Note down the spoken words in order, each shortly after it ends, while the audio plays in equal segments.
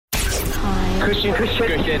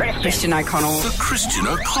Christian O'Connell. The Christian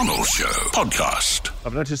O'Connell Show podcast.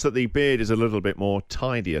 I've noticed that the beard is a little bit more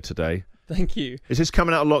tidier today. Thank you. Is this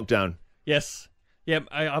coming out of lockdown? Yes. Yep,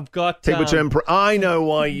 I've got... People I know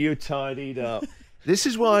why you tidied up. This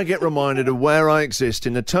is why I get reminded of where I exist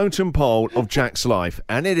in the totem pole of Jack's life,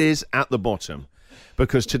 and it is at the bottom.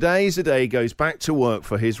 Because today's the day he goes back to work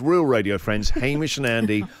for his real radio friends, Hamish and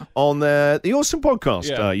Andy, on the Awesome Podcast.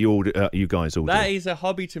 Yeah. You guys all That do. is a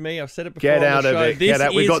hobby to me. I've said it before. Get on out the of show. it. This Get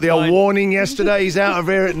out. We is got the old warning yesterday. He's out of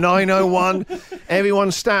here at 9:01.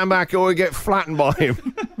 Everyone stand back or we get flattened by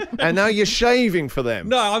him. And now you're shaving for them.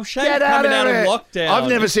 No, I'm shaving Get coming out of it. lockdown. I've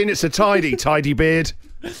never seen it so tidy beard.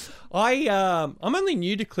 I'm only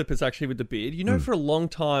new to clippers actually with the beard. You know, for a long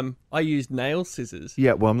time I used nail scissors.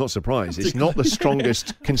 Yeah, well, I'm not surprised. It's not the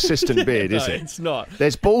strongest consistent beard, is No, it? it's not.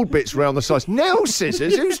 There's bald bits around the sides. Nail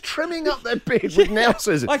scissors? Who's trimming up their beard with nail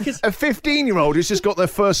scissors? Like it's- A 15-year-old who's just got their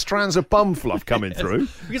first strands of bum fluff coming through.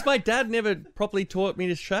 Because my dad never properly taught me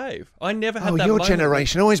to shave. I never had Oh, that your moment.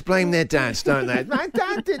 generation always blame their dads, don't they? My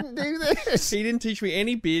dad didn't do this. He didn't teach me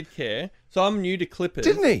any beard care, so I'm new to clippers.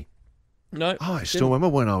 Didn't he? No. Oh, I still remember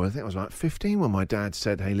when I think I was like 15 when my dad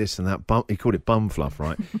said, hey, listen, that bum, he called it bum fluff,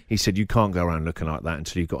 right? He said, you can't go around looking like that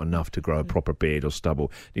until you've got enough to grow a proper beard or stubble.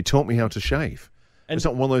 He taught me how to shave. And- It's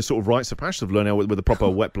not one of those sort of rites of passage of learning how with a proper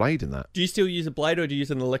wet blade in that. Do you still use a blade or do you use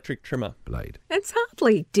an electric trimmer? Blade. It's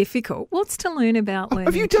hardly difficult. What's to learn about learning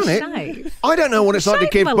Have you done to it? shave? I don't know what it's like to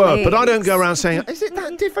Shave give my birth, but I don't legs. go around saying, is it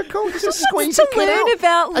that difficult? Just squeeze to a kid learn out.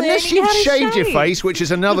 about Unless learning you've how to shaved your shave. face, which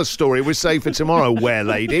is another story we'll save for tomorrow, where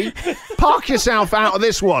lady. Park yourself out of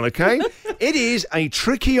this one, okay? It is a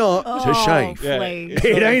tricky art to shave. Yeah. Please.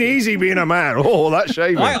 It ain't easy being a man. Oh, that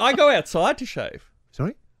shaving. I go outside to shave.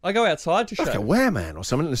 Sorry? I go outside to Like a shave. wereman or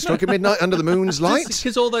something at the stroke of midnight under the moon's light.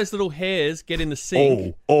 Because all those little hairs get in the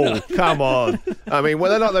sink. Oh, come on. I mean, well,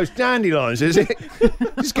 they're not those dandelions, is it?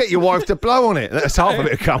 Just get your wife to blow on it. That's half of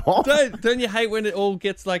it come off. Don't you hate when it all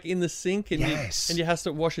gets like in the sink and Yes. you have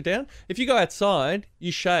to wash it down? If you go outside,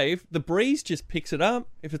 you shave, the breeze just picks it up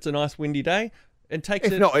if it's a nice windy day and takes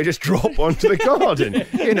If it. not, they just drop onto the garden.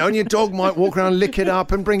 You know, and your dog might walk around, lick it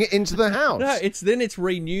up and bring it into the house. No, it's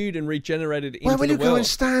renewed and regenerated into Where will the you well. go and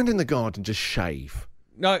stand in the garden to shave?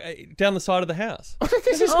 No, down the side of the house.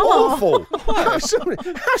 This is awful. Have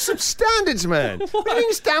some standards, man.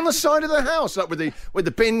 Things down the side of the house, like where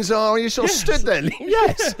the bins are, and you sort of stood there.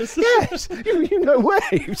 Yes. You know where.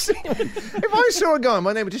 You've seen it. If I saw a guy in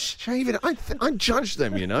my neighbour just shaving it, I'd judge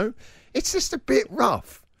them, you know. It's just a bit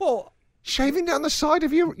rough. Well, Shaving down the side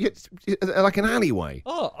of you, like an alleyway.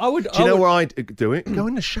 I would. Do you know where I'd do it? Go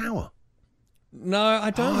in the shower. No,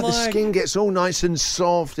 I don't The like. skin gets all nice and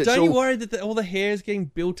soft. It's Don't you all... worry that all the hair is getting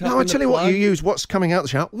built up? No, I in tell the you what, plug? you use what's coming out the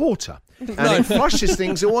shower, water, and it flushes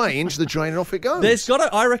things away into the drain and off it goes.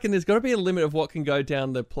 I reckon there's got to be a limit of what can go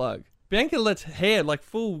down the plug. Bianca lets hair, like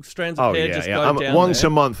full strands of hair, just go down Once there.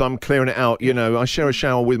 a month, I'm clearing it out. You know, I share a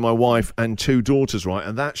shower with my wife and two daughters, right?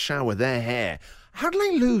 And that shower, their hair. How do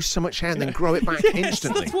they lose so much hair and then grow it back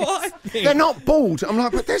instantly? That's what I think. They're not bald. I'm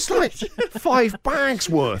like, but there's like 5 bags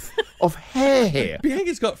worth of hair here.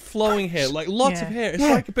 Bianca's got flowing hair, like lots of Yeah. hair. It's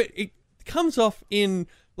Yeah. like, but it comes off in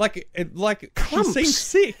like she Clumps. seems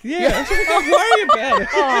sick. Yeah, don't worry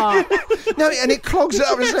about it. No, and it clogs it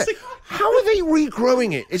up, isn't it? How are they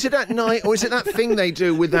regrowing it? Is it at night or is it that thing they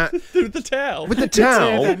do with that? With the towel. With the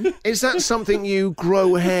towel, is that something you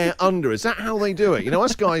grow hair under? Is that how they do it? You know,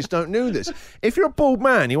 us guys don't know this. If you're a bald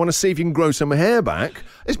man, you want to see if you can grow some hair back.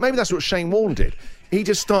 Maybe that's what Shane Warne did. He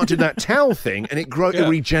just started that towel thing and it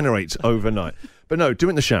regenerates overnight. But no, do it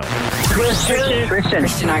in the shower.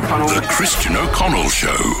 Christian O'Connell. The Christian O'Connell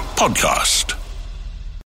Show podcast.